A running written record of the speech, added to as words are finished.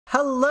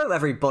Hello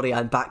everybody,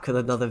 I'm back with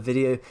another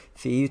video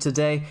for you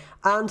today,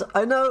 and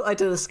I know I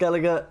did a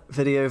Skellige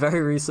video very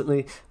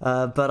recently,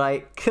 but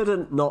I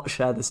couldn't not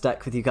share this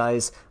deck with you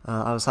guys.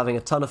 I was having a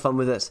ton of fun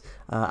with it,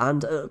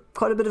 and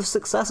quite a bit of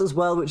success as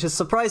well, which is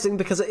surprising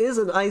because it is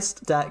an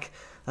Eist deck,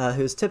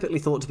 who's typically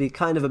thought to be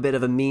kind of a bit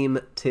of a meme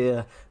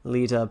tier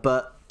leader,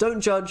 but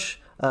don't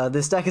judge.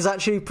 This deck is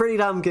actually pretty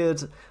damn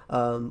good,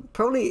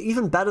 probably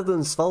even better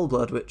than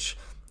Svolblod, which,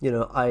 you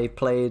know, I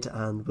played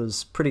and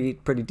was pretty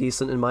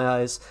decent in my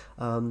eyes.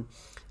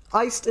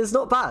 Eist is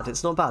not bad,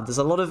 it's not bad. There's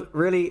a lot of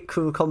really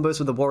cool combos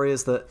with the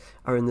warriors that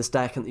are in this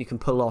deck and that you can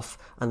pull off,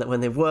 and that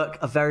when they work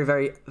are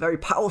very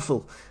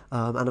powerful.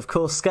 And of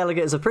course, Skellige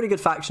is a pretty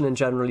good faction in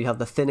general. You have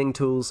the thinning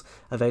tools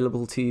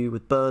available to you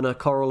with Burner,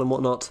 Coral and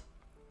whatnot,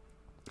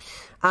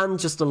 and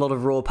just a lot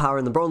of raw power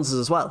in the bronzes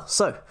as well.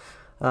 So,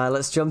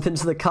 let's jump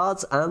into the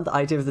cards and the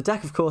idea of the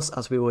deck, of course,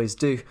 as we always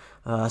do.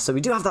 So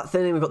we do have that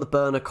thinning, we've got the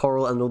Burner,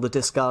 Coral, and all the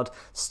discard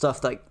stuff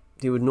that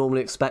you would normally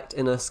expect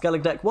in a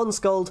Skellige deck. One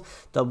Scald,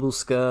 double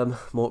Skirm,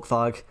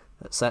 Morkvarg,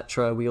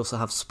 etc. We also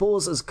have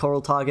Spores as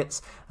Coral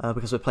targets,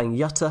 because we're playing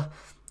Jutta.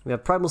 We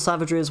have Primal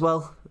Savagery as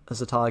well,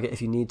 as a target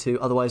if you need to,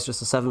 otherwise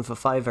just a 7 for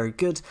 5, very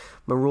good.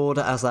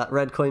 Marauder as that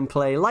red coin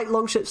play, light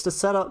longships to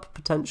set up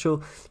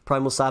potential,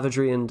 Primal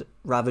Savagery and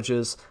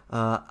Ravagers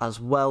as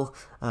well,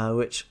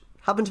 which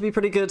happen to be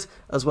pretty good,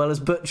 as well as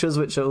Butchers,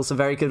 which are also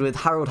very good with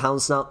Harald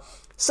Houndsnout.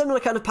 Similar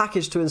kind of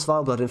package to in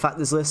Svalbard. In fact,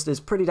 this list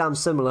is pretty damn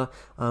similar,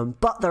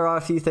 but there are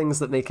a few things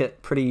that make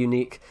it pretty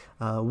unique.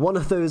 One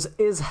of those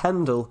is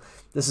Hemdall.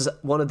 This is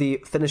one of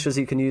the finishers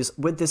you can use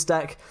with this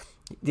deck.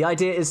 The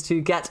idea is to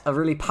get a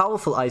really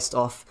powerful Eist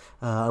off,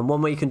 and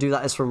one way you can do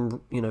that is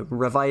from, you know,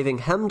 reviving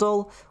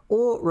Hemdall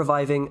or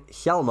reviving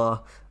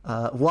Hjalmar,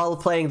 while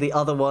playing the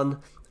other one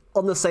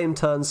on the same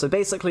turn. So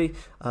basically,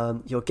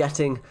 you're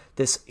getting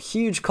this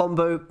huge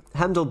combo.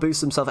 Hemdall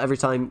boosts himself every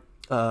time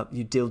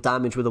you deal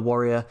damage with a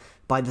warrior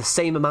by the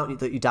same amount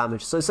that you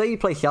damage. So say you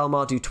play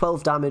Hjalmar, do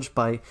 12 damage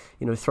by,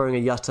 you know, throwing a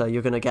Jutta,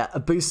 you're going to get a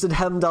boosted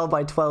Hemdall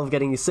by 12,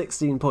 getting you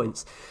 16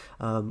 points.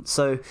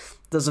 So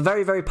there's a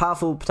very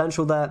powerful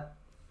potential there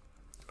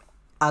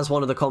as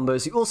one of the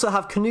combos. You also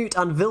have Knut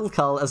and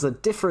Vilkal as a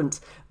different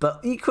but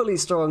equally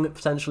strong,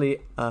 potentially,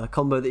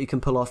 combo that you can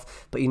pull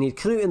off, but you need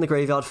Knut in the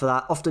graveyard for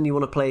that. Often you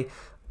want to play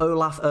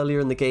Olaf earlier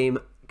in the game,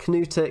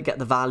 Knut it, get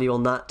the value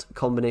on that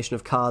combination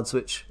of cards,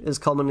 which is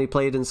commonly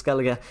played in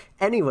Skellige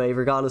anyway,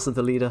 regardless of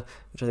the leader,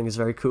 which I think is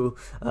very cool.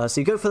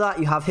 So you go for that,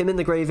 you have him in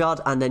the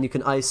graveyard, and then you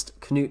can Eist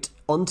Knut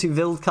onto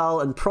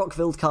Vilkal and proc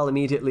Vilkal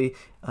immediately,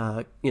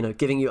 you know,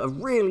 giving you a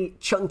really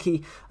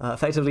chunky,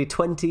 effectively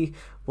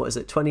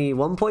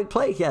 21 point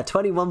play? Yeah,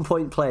 21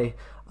 point play,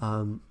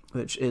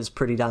 which is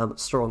pretty damn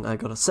strong, I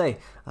gotta say.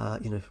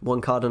 You know,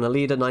 one card and a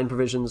leader, 9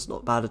 provisions,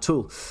 not bad at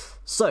all.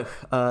 So,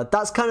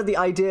 that's kind of the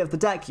idea of the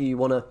deck. You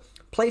want to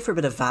play for a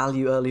bit of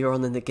value earlier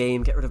on in the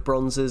game, get rid of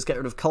bronzes, get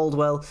rid of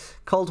Caldwell.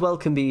 Caldwell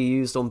can be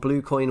used on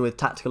blue coin with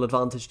tactical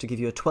advantage to give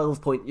you a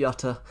 12-point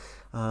Jutta,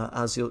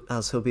 as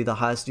he'll be the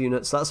highest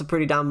unit. So that's a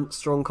pretty damn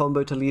strong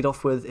combo to lead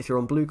off with if you're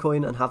on blue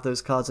coin and have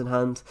those cards in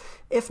hand.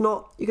 If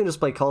not, you can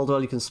just play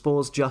Caldwell, you can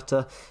Spores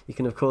Jutta, you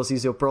can of course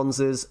use your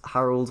bronzes,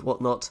 Harold,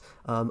 whatnot.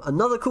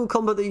 Another cool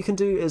combo that you can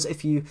do is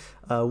if you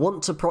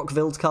want to proc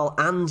Vildkal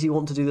and you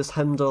want to do this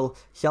Hemdall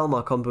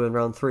Hjalmar combo in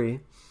round 3,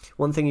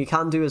 one thing you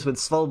can do is with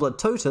Svolblod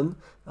Totem,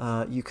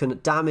 you can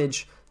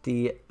damage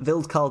the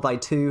Vildkal by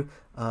 2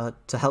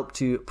 to help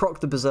to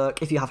proc the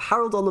Berserk. If you have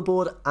Harold on the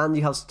board and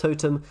you have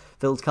Totem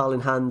Vildkal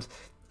in hand,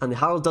 and the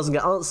Harold doesn't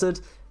get answered,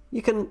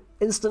 you can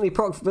instantly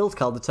proc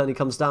Vildkal the turn he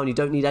comes down. You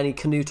don't need any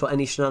Knut or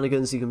any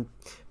shenanigans. You can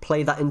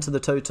play that into the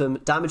Totem,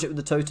 damage it with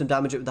the Totem,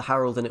 damage it with the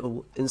Harold, and it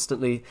will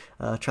instantly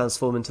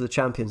transform into the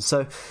champion.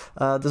 So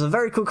there's a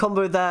very cool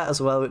combo there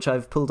as well, which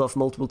I've pulled off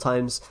multiple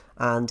times.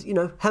 And, you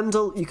know,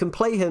 Hemdall, you can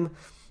play him.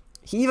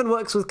 He even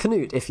works with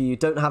Knut if you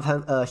don't have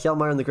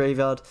Hjalmar in the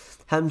graveyard.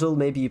 Hemdall,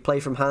 maybe you play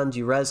from hand,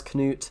 you res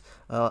Knut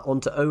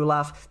onto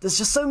Olaf. There's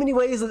just so many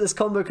ways that this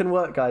combo can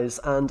work, guys,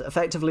 and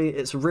effectively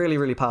it's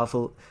really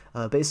powerful.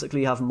 Basically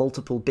you have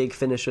multiple big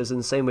finishers in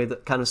the same way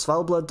that kind of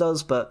Svalbard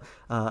does, but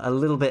a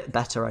little bit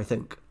better, I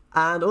think.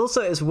 And also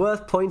it's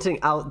worth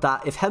pointing out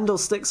that if Hemdall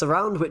sticks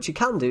around, which you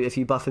can do if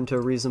you buff him to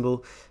a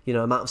reasonable, you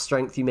know, amount of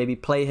strength, you maybe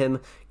play him,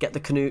 get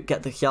the Knut,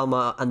 get the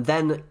Hjalmar, and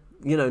then,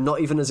 you know, not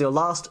even as your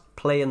last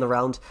play in the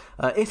round.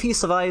 If he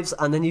survives,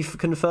 and then you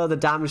can further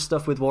damage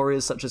stuff with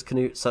warriors such as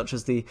Knut, such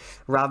as the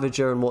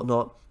Ravager and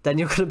whatnot, then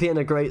you're going to be in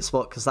a great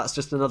spot, because that's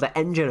just another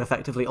engine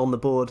effectively on the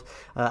board,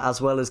 as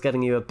well as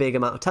getting you a big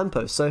amount of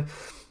tempo. So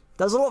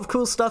there's a lot of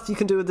cool stuff you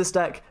can do with this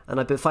deck, and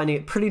I've been finding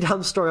it pretty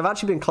damn strong. I've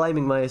actually been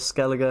climbing my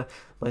Skellige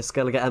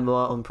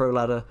MMR on Pro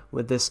Ladder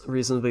with this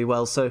reasonably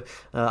well, so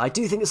I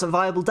do think it's a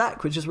viable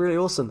deck, which is really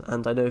awesome,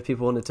 and I know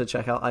people wanted to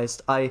check out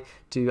Eist. I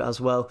do as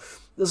well.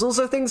 There's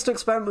also things to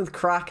experiment with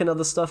Crack and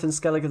other stuff in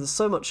Skellige. There's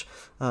so much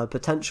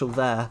potential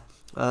there.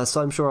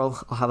 So I'm sure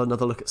I'll have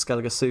another look at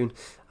Skellige soon.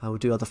 We'll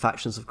do other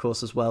factions, of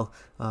course, as well.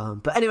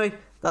 But anyway,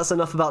 that's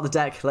enough about the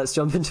deck. Let's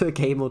jump into a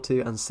game or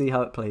two and see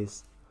how it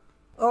plays.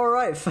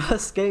 Alright,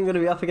 first game going to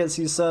be up against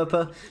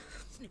Usurper.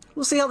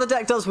 we'll see how the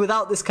deck does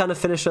without this kind of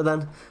finisher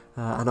then.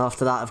 And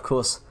after that, of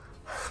course,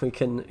 we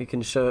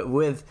can show it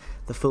with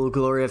the full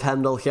glory of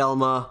Hemdall,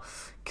 Hjalmar,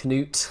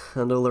 Knut,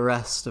 and all the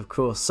rest, of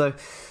course. So,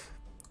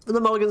 the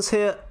mulligans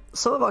here,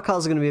 some of our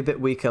cards are going to be a bit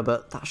weaker,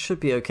 but that should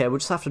be okay. We'll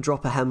just have to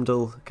drop a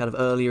Hemdall kind of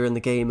earlier in the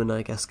game and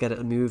I guess get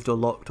it moved or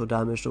locked or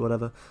damaged or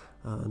whatever.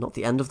 Not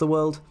the end of the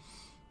world.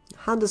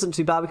 Hand isn't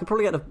too bad. We can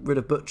probably get rid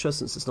of Butcher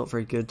since it's not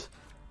very good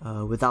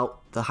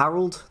without the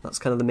Herald. That's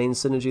kind of the main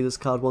synergy this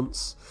card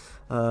wants.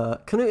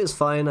 Knut is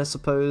fine, I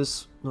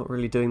suppose. Not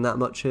really doing that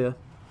much here.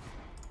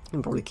 We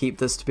can probably keep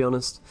this, to be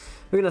honest.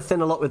 We're going to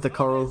thin a lot with the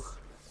Coral.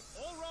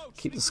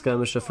 Keep the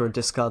Skirmisher for a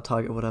discard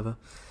target or whatever.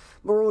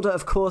 Marauder,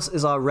 of course,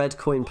 is our red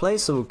coin play,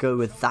 so we'll go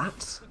with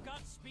that.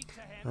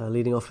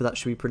 Leading off with that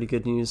should be pretty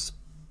good news.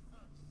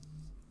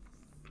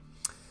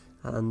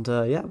 And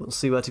yeah, we'll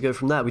see where to go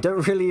from there. We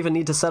don't really even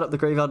need to set up the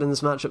graveyard in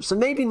this matchup, so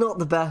maybe not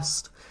the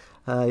best,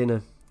 you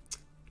know,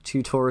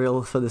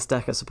 tutorial for this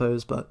deck, I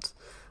suppose, but,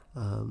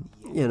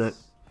 you know,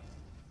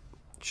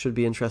 should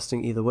be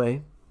interesting either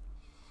way.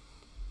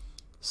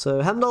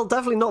 So Hemdall,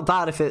 definitely not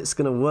bad if it's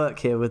going to work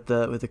here with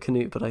the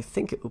Knut, but I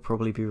think it will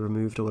probably be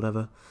removed or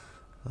whatever.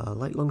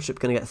 Light Longship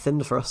going to get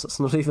thinned for us. That's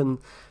not even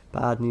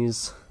bad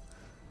news,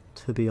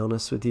 to be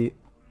honest with you.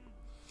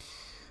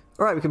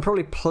 Alright, we can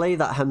probably play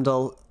that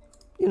Hemdall,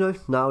 you know,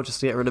 now just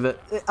to get rid of it.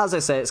 As I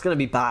say, it's going to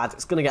be bad.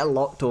 It's going to get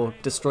locked or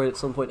destroyed at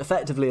some point,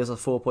 effectively as a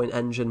 4-point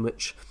engine,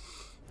 which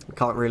we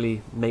can't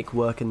really make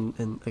work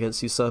in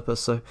against Usurper,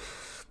 so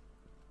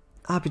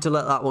happy to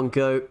let that one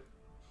go.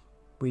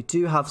 We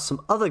do have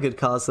some other good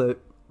cards though.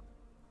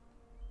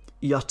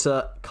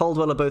 Yutta,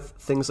 Caldwell are both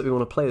things that we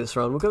want to play this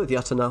round. We'll go with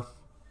Yutta now.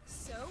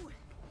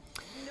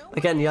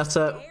 Again,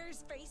 Yutta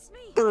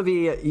going to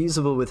be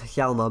usable with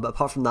Hjalmar, but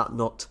apart from that,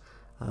 not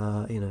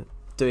you know,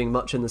 doing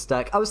much in this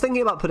deck. I was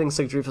thinking about putting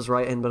Sigdrufus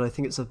right in, but I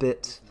think it's a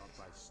bit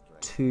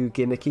too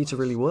gimmicky to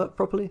really work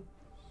properly.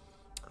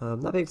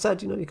 That being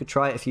said, you know, you could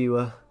try it if you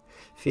were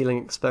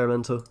feeling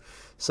experimental.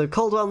 So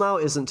Caldwell now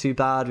isn't too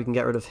bad. We can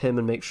get rid of him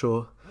and make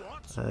sure,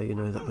 you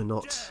know, that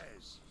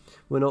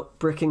we're not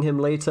bricking him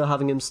later,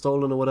 having him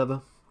stolen or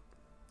whatever.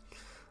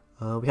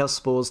 We have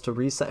Spores to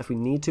reset if we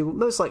need to. We'll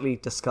most likely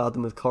discard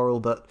them with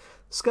Coral, but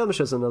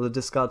Skirmisher's another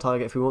discard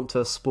target. If we want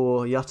to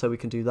Spore Yutta, we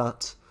can do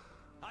that.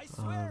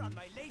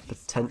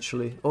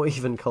 Potentially. Or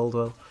even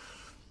Caldwell.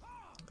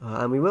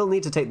 And we will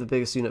need to take the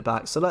biggest unit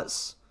back, so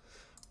let's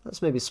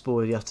maybe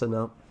Spore Yutta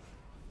now.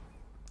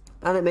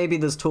 And it may be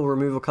there's tool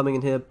removal coming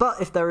in here,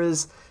 but if there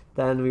is,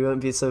 then we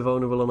won't be so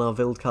vulnerable on our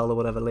Vildkal or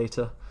whatever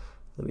later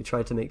that we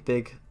try to make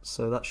big,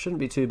 so that shouldn't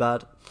be too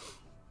bad.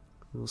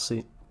 We'll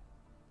see.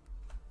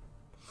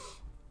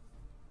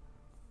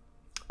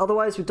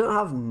 Otherwise, we don't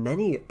have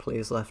many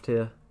plays left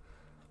here.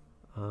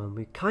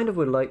 We kind of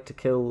would like to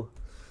kill,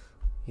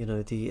 you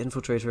know, the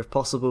Infiltrator if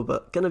possible,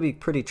 but going to be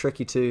pretty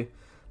tricky too,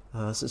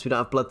 since we don't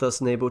have Bloodthirst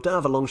enabled. Don't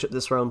have a Longship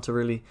this round to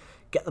really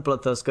get the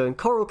Bloodthirst going.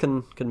 Coral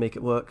can make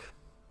it work.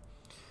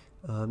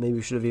 Maybe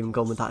we should have even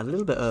gone with that a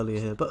little bit earlier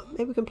here, but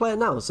maybe we can play it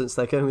now since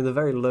they're going with a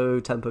very low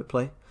tempo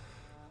play.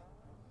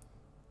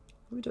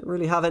 We don't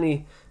really have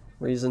any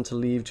reason to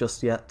leave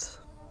just yet.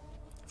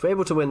 If we're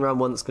able to win round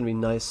one, it's going to be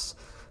nice,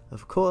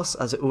 of course,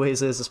 as it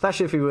always is,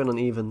 especially if we win on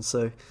even,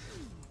 so,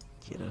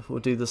 you know, we'll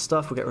do the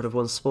stuff. We'll get rid of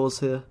one Spores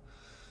here,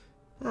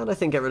 and I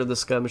think get rid of the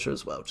Skirmisher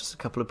as well. Just a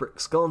couple of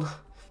bricks gone.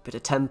 Bit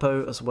of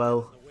tempo as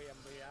well.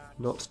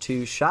 Not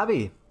too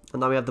shabby. And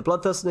now we have the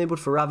Bloodthirst enabled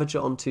for Ravager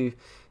onto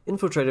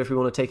Infiltrator if we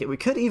want to take it. We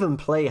could even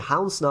play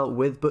Houndsnout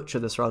with Butcher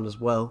this round as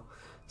well,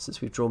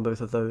 since we've drawn both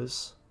of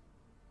those.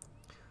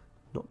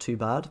 Not too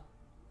bad.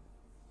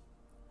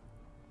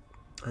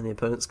 And the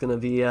opponent's going to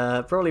be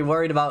probably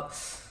worried about,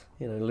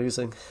 you know,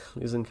 losing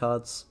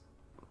cards.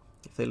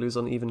 If they lose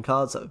on even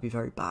cards, that would be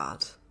very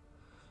bad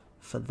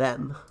for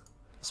them.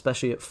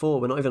 Especially at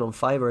 4. We're not even on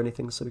 5 or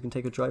anything, so we can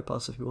take a dry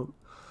pass if we want.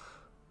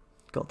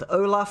 Got the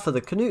Olaf for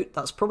the Knut.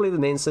 That's probably the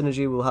main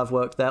synergy we'll have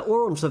worked there.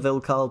 Or onto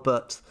Vildkal,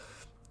 but,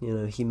 you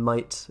know, he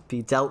might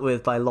be dealt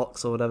with by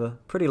locks or whatever.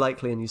 Pretty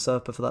likely in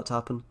Usurper for that to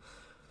happen.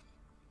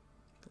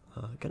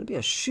 Going to be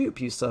a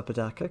Shoop Usurper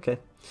deck. Okay.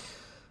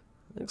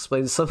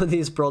 Explains some of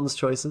these bronze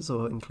choices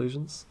or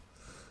inclusions.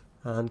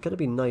 And going to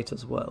be Knight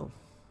as well.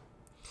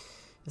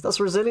 If that's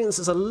Resilience,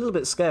 it's a little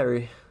bit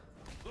scary.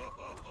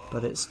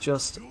 But it's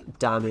just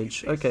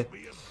damage. Okay.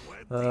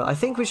 I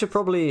think we should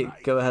probably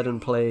go ahead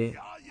and play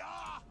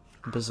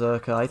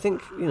Berserker. I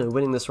think, you know,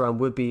 winning this round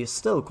would be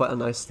still quite a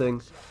nice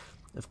thing,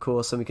 of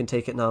course, and we can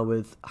take it now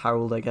with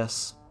Harold, I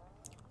guess.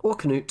 Or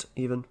Knut,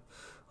 even,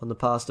 on the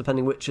pass,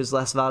 depending which is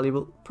less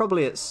valuable.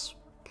 Probably it's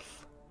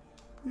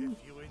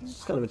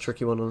kind of a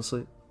tricky one,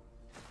 honestly.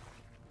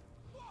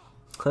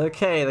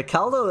 Okay, the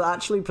Caldo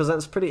actually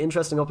presents a pretty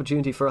interesting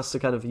opportunity for us to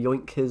kind of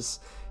yoink his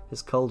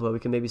Caldwell. We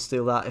can maybe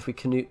steal that if we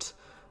Knut,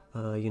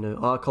 you know,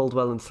 our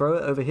Caldwell and throw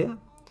it over here.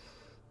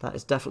 That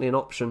is definitely an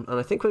option, and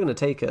I think we're going to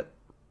take it.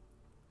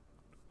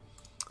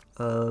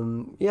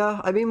 Yeah,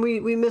 I mean,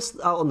 we missed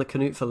out on the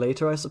Knut for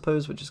later, I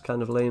suppose, which is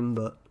kind of lame,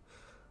 but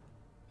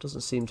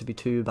doesn't seem to be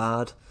too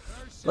bad.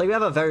 Like, we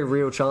have a very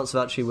real chance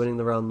of actually winning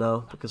the round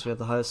now, because we have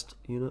the highest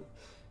unit.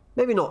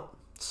 Maybe not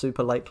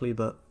super likely,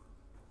 but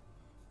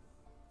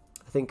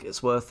I think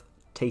it's worth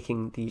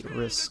taking the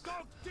risk,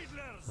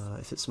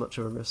 if it's much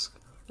of a risk.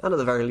 And at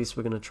the very least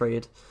we're going to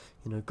trade,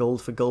 you know,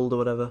 gold for gold or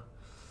whatever.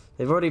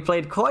 They've already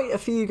played quite a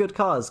few good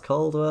cards.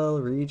 Caldwell,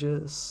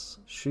 Regis,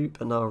 Shoop,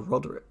 and now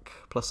Roderick,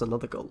 plus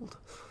another gold.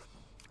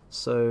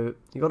 So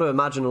you got to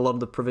imagine a lot of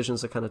the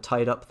provisions are kind of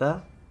tied up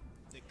there.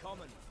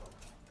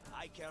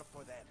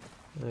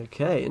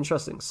 Okay,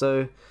 interesting.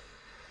 So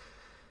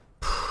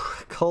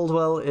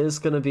Caldwell is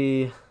going to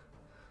be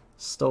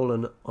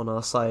stolen on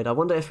our side. I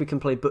wonder if we can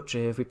play Butcher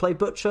here. If we play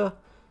Butcher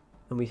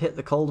and we hit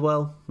the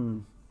Caldwell,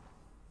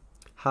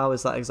 how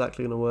is that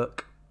exactly going to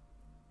work?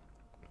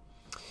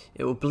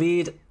 It will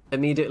bleed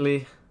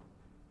immediately.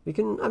 We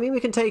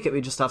can take it. We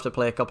just have to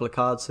play a couple of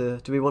cards here.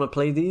 Do we want to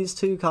play these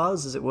two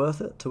cards? Is it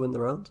worth it to win the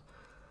round?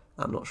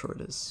 I'm not sure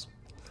it is.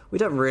 We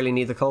don't really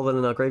need the Caldwell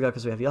in our graveyard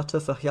because we have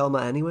Yutta for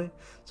Hjalmar anyway,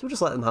 so we'll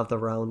just let them have the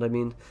round. I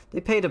mean,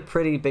 they paid a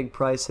pretty big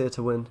price here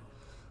to win.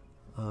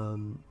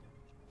 You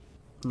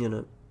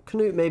know,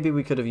 Knut maybe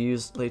we could have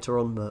used later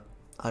on, but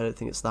I don't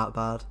think it's that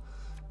bad.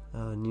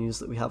 News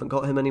that we haven't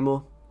got him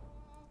anymore.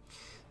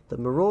 The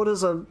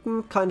Marauders are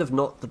kind of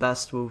not the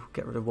best. We'll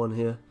get rid of one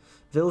here.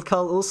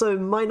 Vilkal also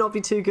might not be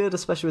too good,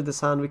 especially with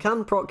this hand. We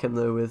can proc him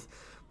though with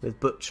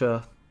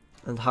Butcher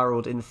and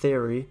Harold in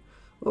theory,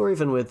 or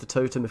even with the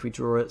Totem if we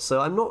draw it. So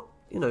I'm not,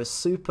 you know,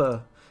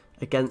 super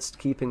against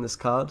keeping this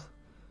card.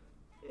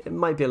 It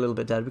might be a little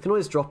bit dead. We can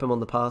always drop him on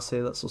the pass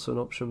here. That's also an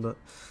option, but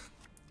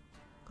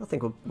I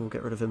think we'll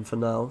get rid of him for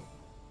now.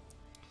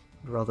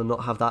 I'd rather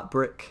not have that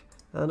brick.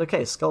 And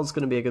okay, Skull's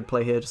going to be a good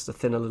play here, just to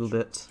thin a little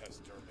bit.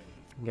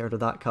 Get rid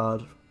of that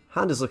card.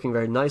 Hand is looking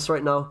very nice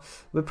right now.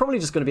 We're probably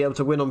just going to be able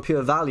to win on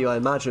pure value, I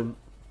imagine.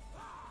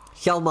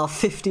 Hjalmar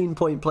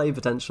 15-point play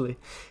potentially,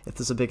 if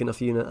there's a big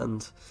enough unit,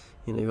 and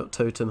you know, you've got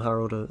Totem,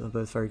 Harold are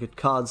both very good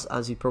cards,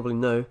 as you probably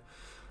know.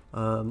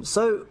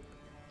 So,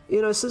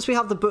 you know, since we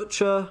have the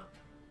Butcher,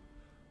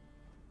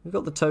 we've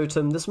got the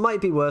Totem, this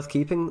might be worth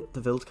keeping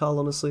the Wildkarl,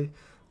 honestly.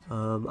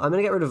 I'm going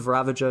to get rid of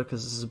Ravager,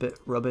 because this is a bit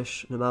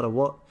rubbish, no matter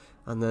what.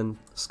 And then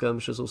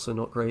Skirmisher's also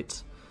not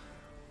great.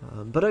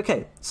 But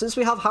okay, since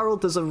we have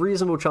Harold, there's a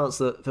reasonable chance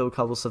that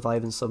Wildkarl will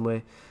survive in some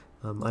way.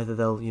 Either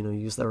they'll, you know,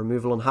 use their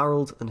removal on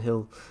Harold and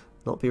he'll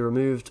not be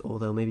removed, or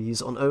they'll maybe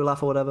use it on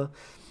Olaf or whatever.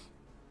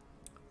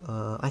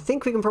 I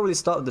think we can probably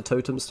start with the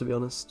Totems, to be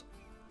honest,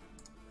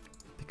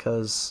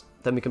 because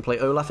then we can play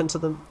Olaf into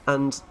them,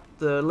 and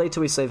the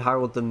later we save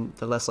Harold,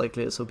 the less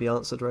likely it will be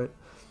answered, right?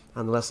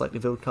 And the less likely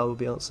Wildkarl will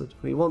be answered.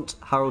 We want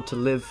Harold to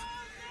live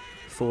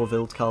for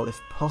Wildkarl if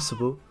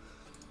possible,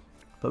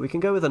 but we can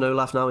go with an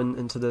Olaf now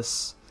into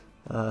this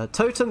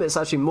Totem. It's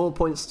actually more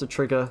points to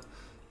trigger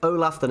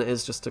Olaf than it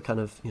is just to kind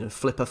of, you know,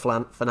 flip a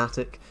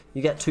fanatic.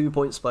 You get 2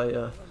 points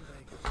by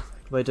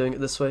doing it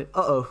this way.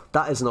 Uh-oh,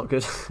 that is not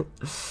good.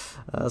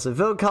 So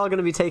Wildkarl going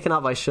to be taken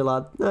out by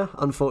Shillad.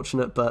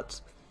 Unfortunate,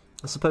 but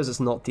I suppose it's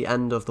not the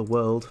end of the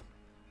world.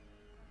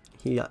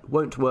 He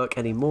won't work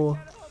anymore,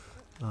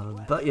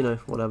 but you know,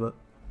 whatever.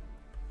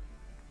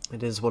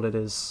 It is what it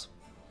is.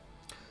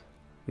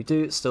 We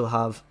do still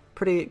have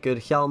pretty good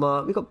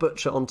Hjalmar. We got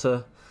Butcher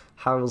onto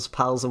Harold's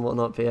pals and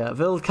whatnot, but yeah,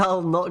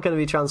 Wildkarl not going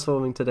to be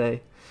transforming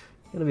today.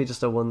 Going to be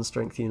just a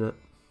 1-strength unit.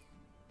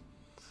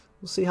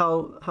 We'll see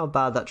how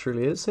bad that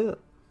truly is here.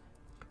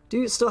 Do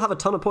you still have a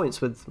ton of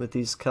points with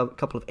these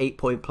couple of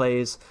 8-point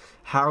plays?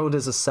 Harold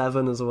is a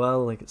 7 as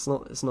well. Like, it's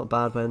not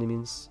bad by any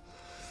means.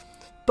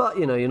 But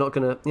you know, you're not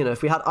gonna, you know,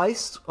 if we had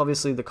Eist,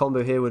 obviously the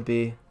combo here would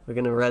be we're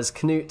gonna res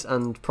Knut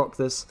and proc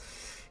this.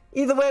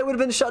 Either way, it would have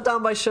been shut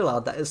down by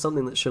Shillad. That is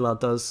something that Shillad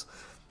does.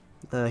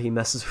 He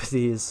messes with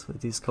these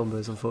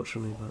combos,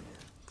 unfortunately. But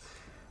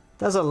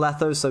there's a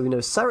Letho, so we know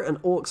Serret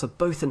and Orcs are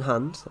both in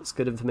hand. That's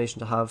good information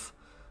to have.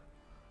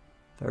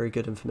 Very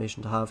good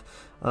information to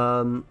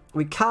have.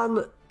 We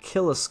can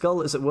kill a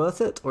Skull. Is it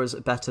worth it, or is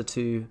it better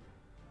to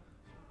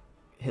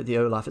hit the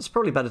Olaf? It's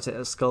probably better to hit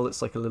a Skull.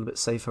 It's like a little bit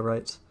safer,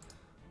 right?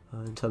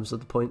 In terms of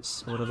the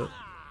points or whatever.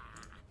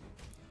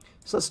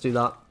 So let's do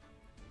that.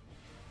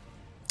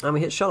 And we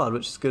hit Shallad,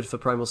 which is good for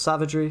Primal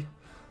Savagery.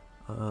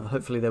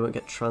 Hopefully they won't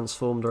get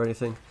transformed or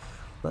anything.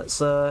 Let's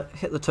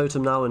hit the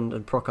Totem now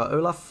and proc our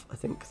Olaf. I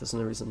think there's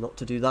no reason not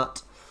to do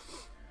that.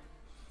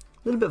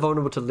 A little bit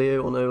vulnerable to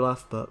Leo on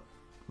Olaf, but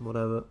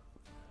whatever.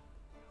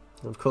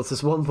 And of course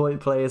this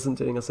 1-point play isn't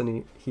doing us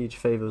any huge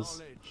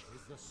favours.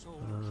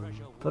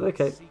 But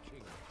okay.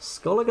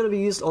 Skull are going to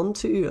be used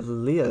onto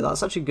Leo.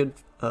 That's actually good.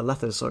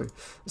 Letho, sorry.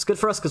 It's good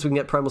for us because we can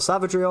get Primal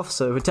Savagery off,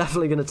 so we're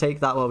definitely going to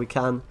take that while we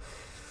can.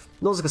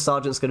 Nausicaa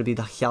Sergeant's going to be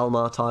the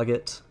Hjalmar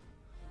target.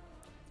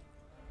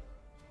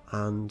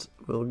 And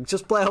we'll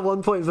just play our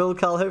 1-point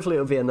Wildkarl. Hopefully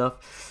it'll be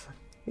enough.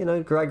 You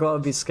know, Gregoire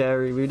would be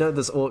scary. We know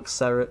there's Orc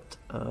Serret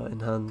in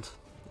hand.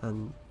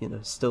 And, you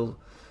know, still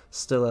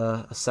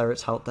a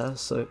Serret out there,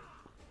 so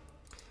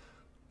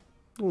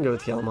we can go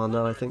with Hjalmar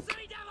now, I think.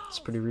 It's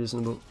pretty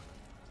reasonable.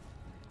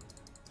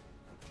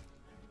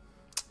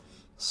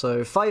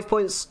 So 5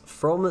 points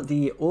from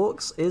the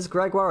Orcs. Is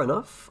Gregoire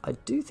enough? I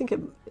do think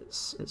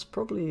it's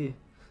probably...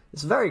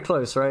 It's very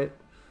close, right?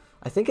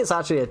 I think it's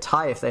actually a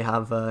tie if they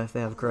have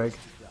Greg.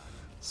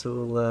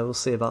 So we'll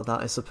see about that,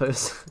 I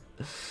suppose.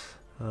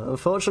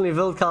 Unfortunately,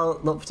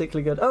 Wildkarl not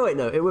particularly good. Oh wait,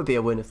 no, it would be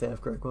a win if they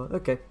have Gregoire.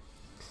 Okay.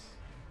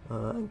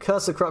 And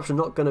Curse of Corruption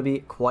not going to be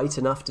quite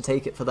enough to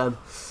take it for them.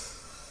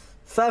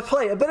 Fair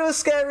play. A bit of a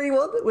scary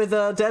one with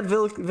dead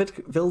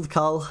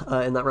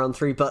Wildkarl in that round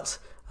 3, but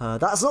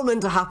that's not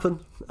meant to happen.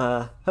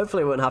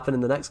 Hopefully it won't happen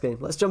in the next game.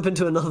 Let's jump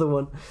into another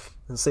one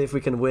and see if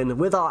we can win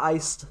with our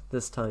Eist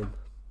this time.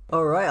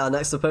 Alright, our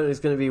next opponent is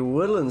going to be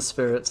Woodland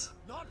Spirit.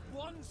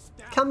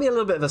 Can be a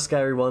little bit of a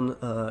scary one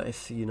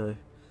if, you know,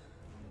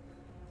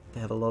 they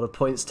have a lot of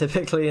points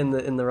typically in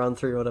the round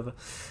 3 or whatever.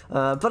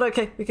 But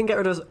okay, we can get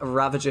rid of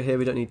Ravager here.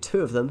 We don't need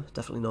 2 of them.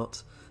 Definitely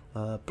not.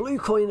 Blue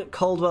Coin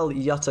Caldwell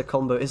Yutta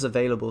combo is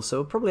available, so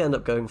we'll probably end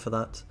up going for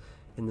that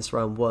in this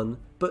round 1.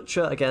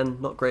 Butcher, again,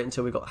 not great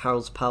until we got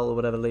Harold's Pal or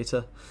whatever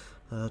later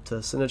to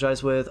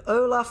synergize with.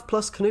 Olaf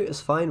plus Canute is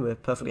fine. We're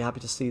perfectly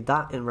happy to see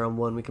that in round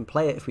 1. We can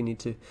play it if we need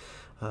to.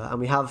 And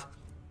we have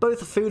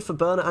both food for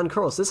Burner and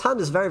Cross. This hand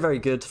is very, very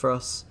good for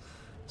us,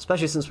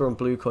 especially since we're on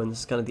blue coin. This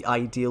is kind of the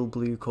ideal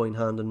blue coin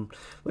hand, and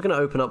we're going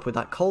to open up with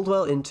that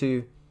Caldwell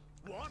into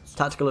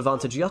Tactical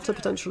Advantage Yutta,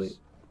 potentially,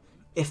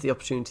 if the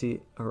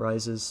opportunity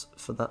arises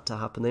for that to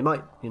happen. They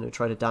might, you know,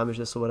 try to damage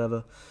this or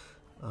whatever.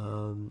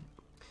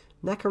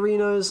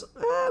 Necarinos,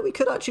 we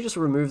could actually just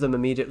remove them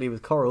immediately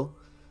with Coral,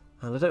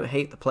 and I don't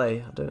hate the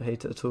play. I don't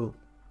hate it at all.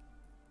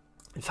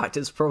 In fact,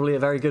 it's probably a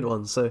very good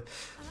one, so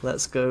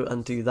let's go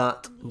and do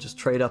that and just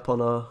trade up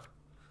on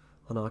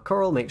our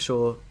Coral, make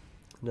sure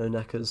no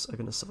Neckers are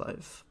going to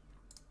survive.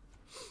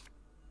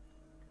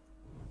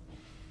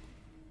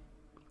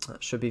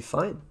 That should be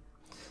fine.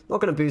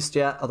 Not going to boost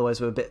yet, otherwise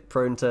we're a bit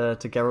prone to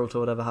Geralt or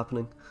whatever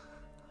happening.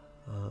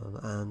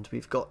 And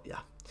we've got, yeah,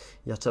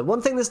 Yutta.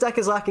 One thing this deck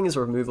is lacking is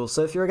removal,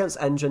 so if you're against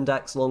engine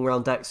decks, long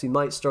round decks, you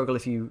might struggle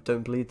if you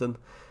don't bleed them.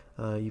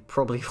 You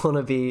probably want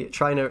to be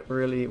trying to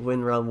really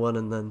win round 1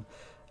 and then,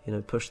 you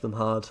know, push them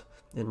hard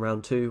in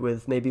round 2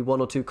 with maybe 1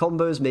 or 2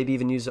 combos, maybe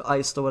even use your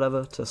Eist or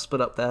whatever to split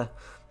up their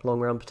long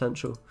round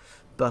potential.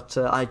 But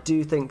I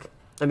do think,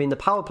 I mean, the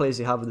power plays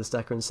you have with this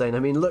deck are insane. I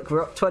mean, look,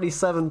 we're up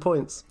 27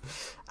 points.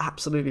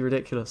 Absolutely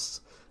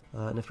ridiculous.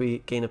 And if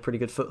we gain a pretty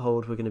good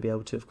foothold, we're going to be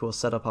able to, of course,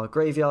 set up our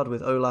graveyard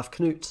with Olaf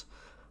Knut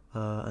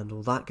and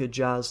all that good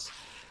jazz.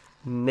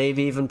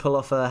 Maybe even pull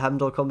off a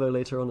Hemdall combo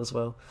later on as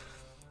well.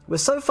 We're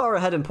so far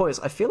ahead in points,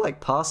 I feel like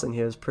passing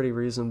here is pretty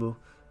reasonable.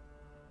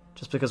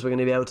 Just because we're going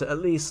to be able to at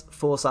least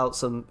force out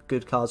some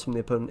good cards from the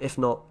opponent, if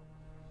not,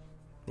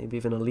 maybe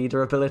even a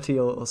leader ability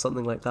or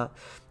something like that.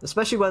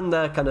 Especially when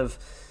their kind of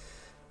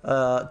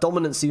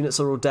dominance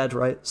units are all dead,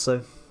 right?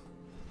 So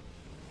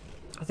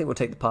I think we'll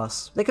take the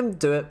pass. They can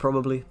do it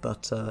probably,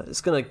 but it's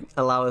going to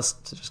allow us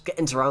to just get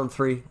into round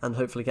 3 and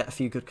hopefully get a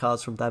few good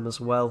cards from them as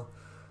well.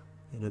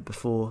 You know,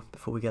 before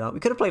we get out.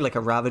 We could have played like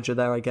a Ravager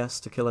there, I guess,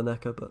 to kill a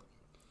Necker, but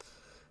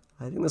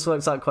I think this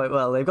works out quite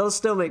well. They've got to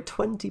still make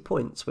 20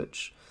 points,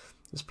 which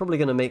is probably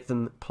going to make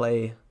them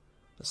play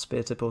a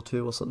Spear Tip or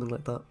 2 or something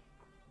like that.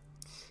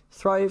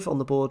 Thrive on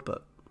the board,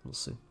 but we'll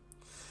see.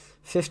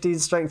 15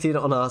 strength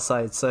unit on our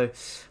side, so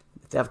if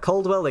they have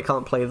Caldwell, they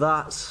can't play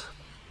that.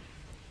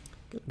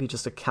 It'll be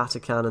just a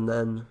Katakan, and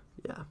then,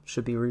 yeah,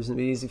 should be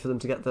reasonably easy for them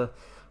to get the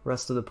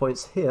rest of the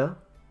points here.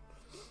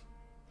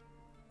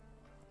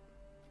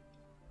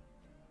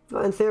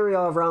 In theory,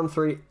 our round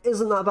 3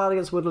 isn't that bad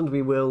against Woodland.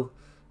 We will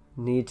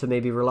need to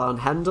maybe rely on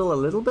Hemdall a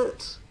little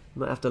bit.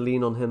 Might have to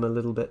lean on him a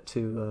little bit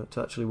to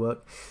actually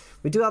work.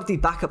 We do have the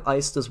backup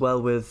Eist as well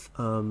with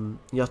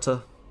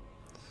Yutta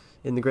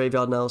in the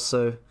graveyard now,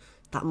 so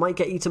that might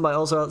get eaten by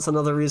Ozra. That's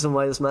another reason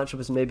why this matchup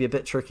is maybe a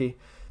bit tricky,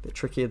 a bit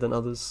trickier than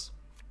others.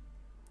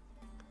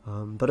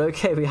 But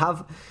okay, we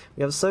have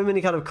so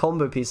many kind of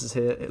combo pieces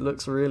here. It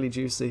looks really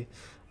juicy,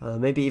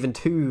 maybe even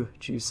too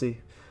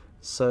juicy.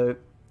 So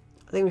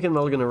I think we can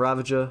mulligan a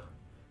Ravager.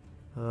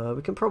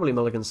 We can probably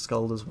mulligan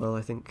Skuld as well,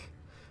 I think.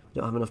 We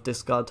don't have enough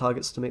discard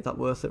targets to make that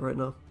worth it right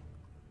now.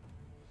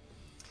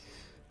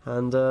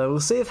 And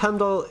we'll see if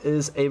Hemdall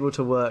is able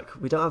to work.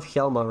 We don't have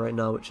Hjalmar right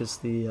now, which is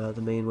the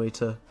main way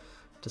to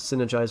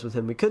synergize with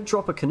him. We could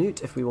drop a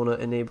Canute if we want to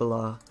enable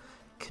our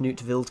Canute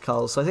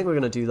Wildkarl, so I think we're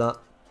going to do that.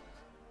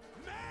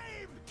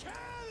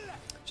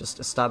 Just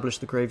establish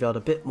the graveyard a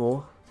bit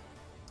more.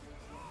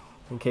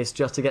 In case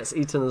Jutta gets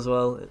eaten as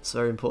well, it's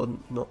very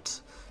important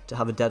not to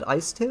have a dead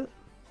Eist here.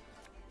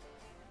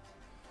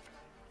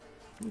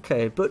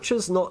 Okay,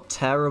 Butcher's not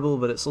terrible,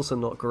 but it's also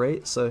not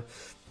great, so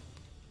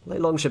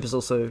Late Longship is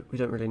also, we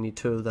don't really need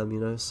 2 of them, you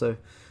know, so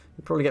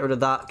we'll probably get rid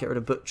of that, get rid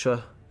of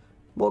Butcher.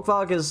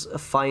 Morkvarg is a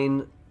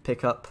fine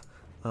pickup,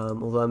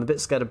 although I'm a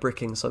bit scared of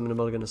bricking, so I'm going to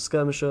mulligan a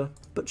Skirmisher.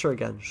 Butcher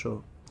again,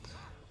 sure.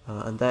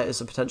 And there is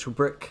a potential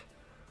brick,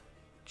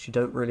 which you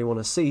don't really want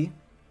to see.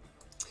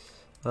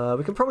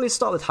 We can probably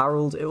start with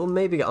Harold. It will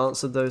maybe get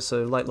answered though,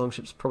 so Light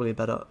Longship's probably a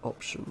better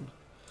option.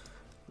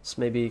 It's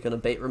maybe going to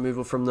bait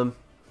removal from them.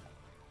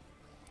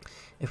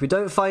 If we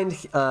don't find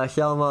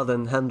Hjalmar,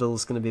 then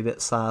hemdall's going to be a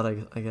bit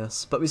sad, I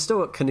guess. But we still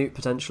got Canute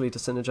potentially to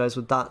synergize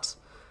with that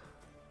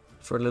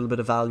for a little bit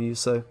of value,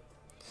 so,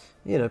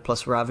 you know,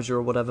 plus Ravager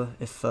or whatever,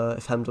 if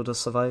Hemdall does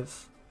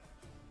survive.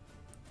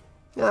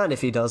 And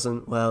if he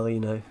doesn't, well, you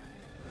know,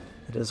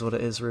 it is what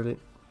it is, really.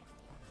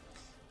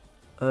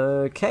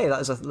 Okay,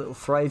 that is a little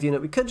Thrive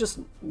unit. We could just,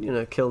 you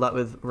know, kill that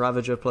with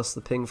Ravager plus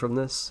the ping from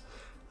this.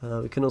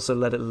 We can also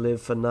let it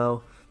live for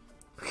now.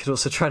 We could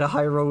also try to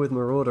high roll with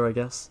Marauder, I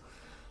guess.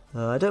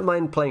 I don't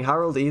mind playing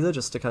Harold either,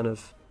 just to kind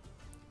of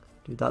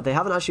do that. They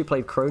haven't actually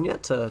played Crone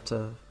yet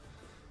to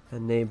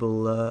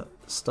enable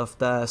stuff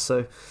there,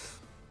 so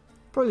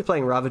probably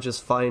playing Ravager's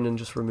fine and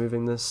just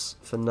removing this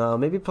for now.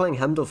 Maybe playing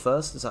Hemdall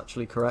first is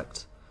actually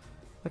correct.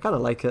 I kind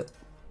of like it.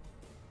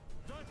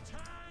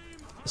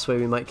 This way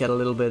we might get a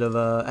little bit of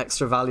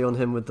extra value on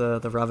him with the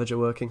Ravager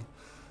working.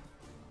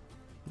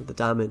 With the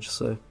damage,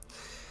 so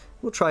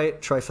we'll try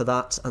for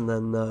that and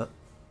then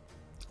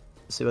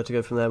see where to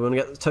go from there. We want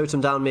to get the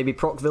totem down, maybe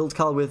proc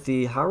Vildkal with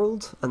the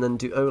Harold, and then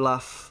do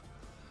Olaf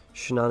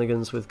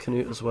shenanigans with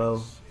Canute as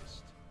well.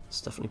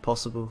 It's definitely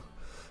possible.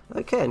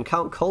 Okay, and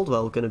Count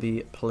Caldwell going to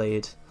be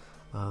played,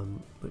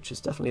 which is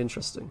definitely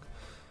interesting.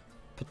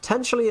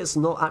 Potentially it's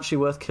not actually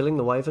worth killing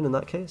the Wyvern in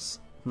that case.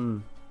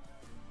 We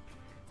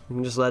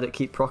can just let it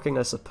keep proccing,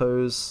 I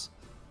suppose.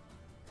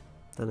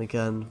 Then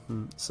again,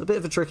 it's a bit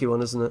of a tricky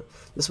one, isn't it?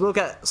 This will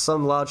get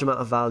some large amount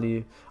of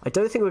value. I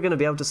don't think we're going to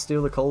be able to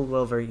steal the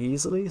Caldwell very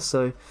easily,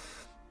 so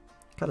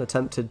kind of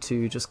tempted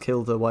to just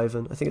kill the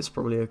Wyvern. I think it's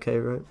probably okay,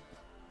 right?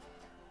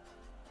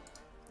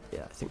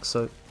 Yeah, I think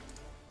so.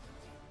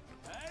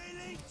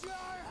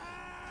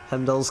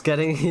 Hemdall's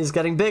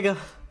getting bigger.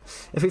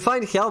 If we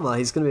find Hjalmar,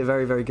 he's going to be a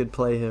very, very good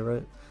play here,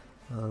 right?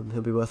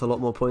 He'll be worth a lot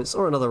more points,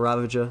 or another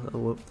Ravager,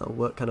 that'll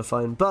work kind of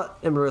fine.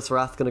 But Imrith's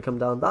Wrath going to come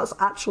down. That's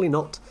actually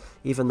not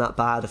even that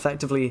bad.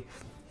 Effectively,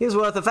 he was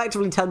worth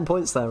effectively 10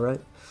 points there,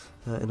 right?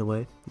 In a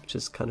way, which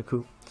is kind of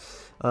cool.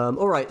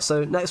 Alright,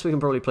 so next we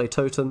can probably play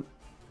Totem.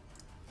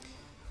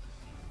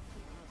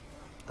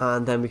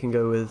 And then we can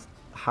go with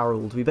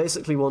Harold. We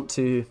basically want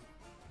to...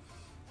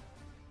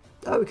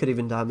 Oh, we could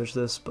even damage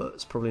this, but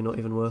it's probably not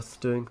even worth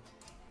doing.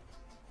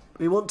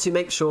 We want to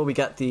make sure we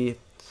get the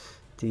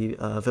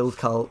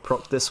Vildkal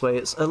proc this way.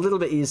 It's a little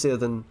bit easier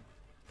than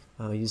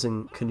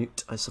using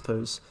Canute, I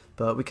suppose.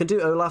 But we can do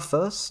Olaf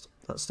first.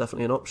 That's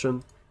definitely an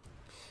option.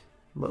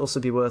 Might also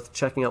be worth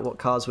checking out what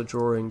cards we're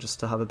drawing just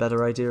to have a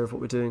better idea of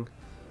what we're doing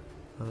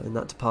in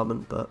that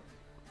department. But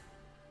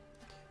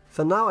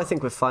for now, I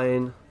think we're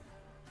fine.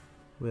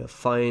 We're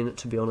fine,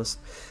 to be honest.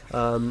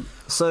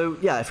 So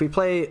yeah, if we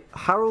play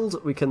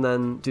Harold, we can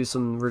then do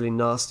some really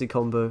nasty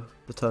combo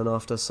the turn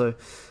after. So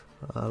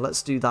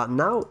let's do that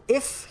now.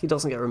 If he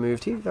doesn't get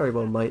removed, he very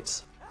well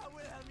might.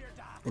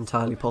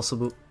 Entirely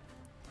possible.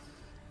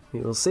 We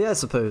will see, I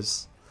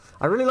suppose.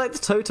 I really like the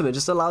totem. It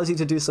just allows you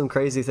to do some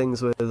crazy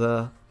things with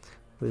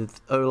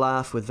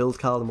Olaf, with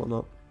Vildkal and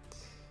whatnot.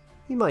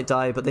 He might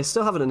die, but they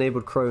still haven't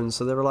enabled Crone,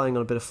 so they're relying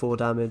on a bit of 4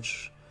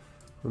 damage.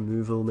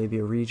 Removal, maybe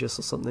a Regis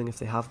or something if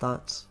they have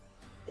that.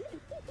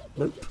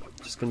 Nope,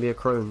 just going to be a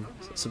Crone.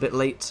 So it's a bit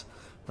late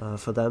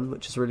for them,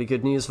 which is really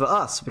good news for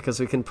us because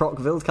we can proc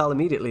Vildkal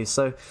immediately.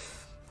 So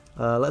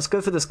let's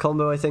go for this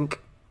combo, I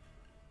think.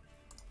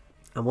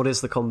 And what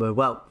is the combo?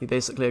 Well, we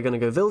basically are going to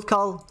go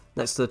Vildkal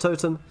next to the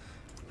totem.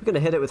 We're going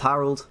to hit it with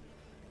Harold.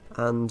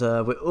 And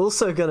we're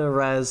also going to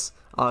res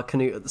our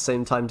Canute at the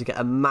same time to get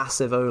a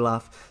massive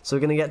Olaf. So we're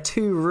going to get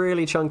 2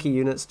 really chunky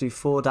units, do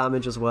 4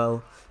 damage as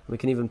well. We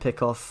can even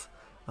pick off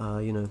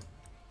you know,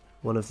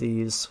 one of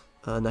these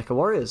NECA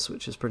Warriors,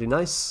 which is pretty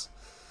nice.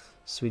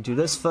 So we do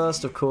this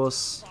first, of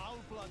course,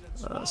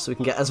 so we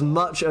can get as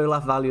much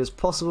Olaf value as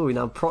possible. We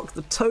now proc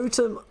the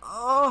totem.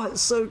 Oh, it's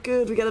so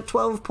good. We get a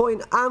 12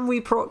 point, and we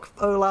proc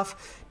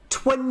Olaf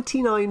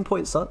 29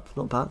 points up.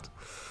 Not bad.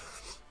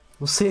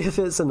 We'll see if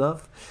it's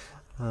enough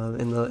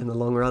in the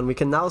long run. We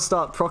can now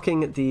start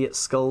procking the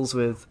skulls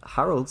with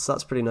Harold, so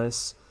that's pretty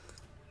nice.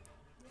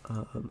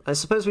 I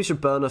suppose we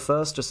should burn her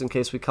first, just in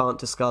case we can't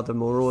discard the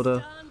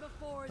Marauder.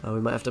 We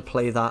might have to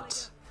play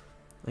that,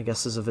 I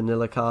guess, as a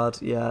vanilla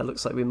card. Yeah, it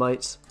looks like we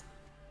might.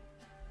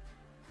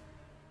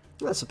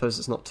 I suppose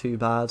it's not too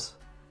bad.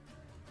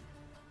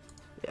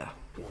 Yeah.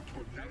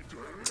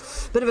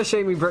 Bit of a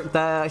shame we bricked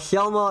there.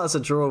 Hjalmar as a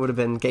draw would have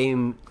been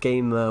game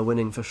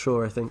winning for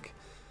sure, I think.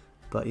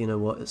 But you know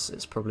what,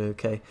 it's probably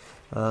okay.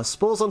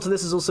 Spores onto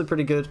this is also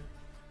pretty good.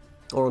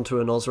 Or onto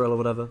an Osrel or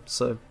whatever,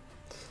 so...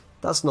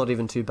 That's not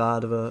even too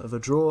bad of a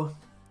draw.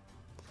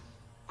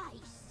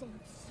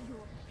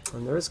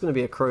 And there is going to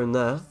be a Crone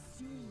there.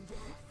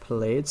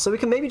 Played. So we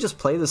can maybe just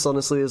play this,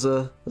 honestly, as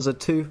a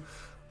 2.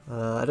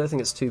 I don't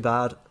think it's too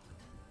bad.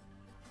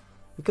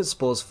 We could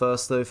Spores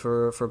first, though,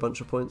 for a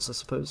bunch of points, I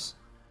suppose.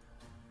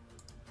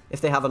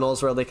 If they have an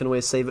Osrel, they can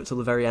always save it till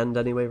the very end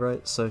anyway,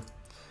 right? So,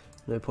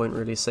 no point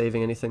really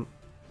saving anything.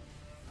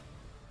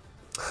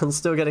 I'm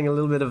still getting a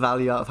little bit of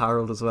value out of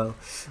Harold as well.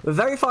 We're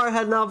very far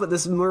ahead now, but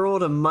this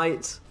Marauder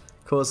might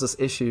cause us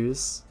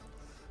issues.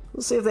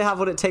 We'll see if they have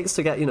what it takes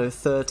to get, you know,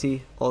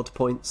 30 odd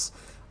points.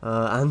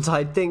 and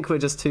I think we're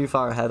just too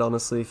far ahead,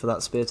 honestly, for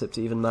that spear tip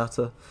to even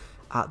matter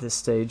at this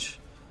stage.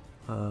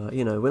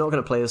 You know, we're not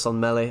going to play this on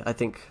melee. I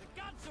think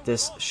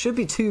this should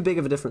be too big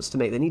of a difference to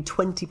make. They need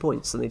 20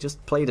 points, and they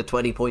just played a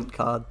 20-point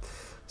card,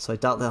 so I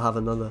doubt they'll have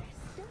another.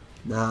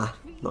 Nah,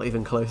 not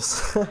even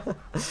close.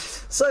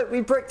 So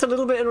we bricked a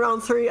little bit in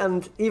round 3,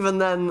 and even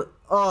then,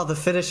 oh, the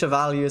finisher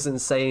value is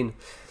insane.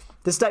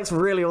 This deck's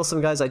really awesome,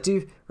 guys. I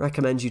do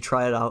recommend you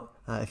try it out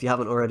if you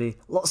haven't already.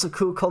 Lots of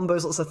cool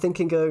combos, lots of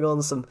thinking going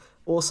on, some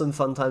awesome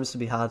fun times to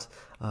be had,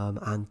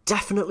 and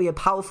definitely a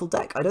powerful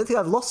deck. I don't think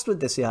I've lost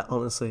with this yet,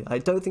 honestly. I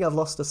don't think I've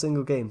lost a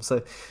single game,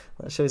 so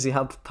that shows you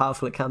how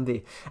powerful it can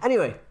be.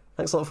 Anyway,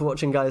 thanks a lot for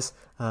watching, guys.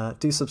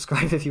 Do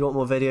subscribe if you want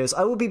more videos.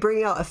 I will be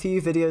bringing out a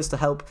few videos to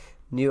help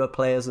newer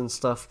players and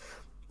stuff.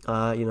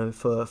 You know,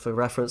 for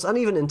reference, and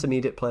even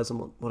intermediate players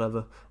and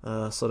whatever,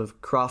 sort of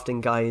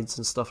crafting guides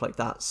and stuff like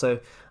that. So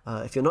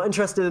if you're not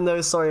interested in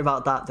those, sorry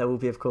about that. There will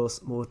be, of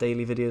course, more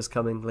daily videos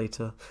coming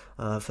later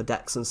for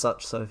decks and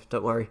such, so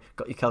don't worry,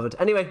 got you covered.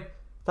 Anyway,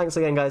 thanks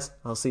again, guys.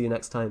 I'll see you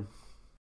next time.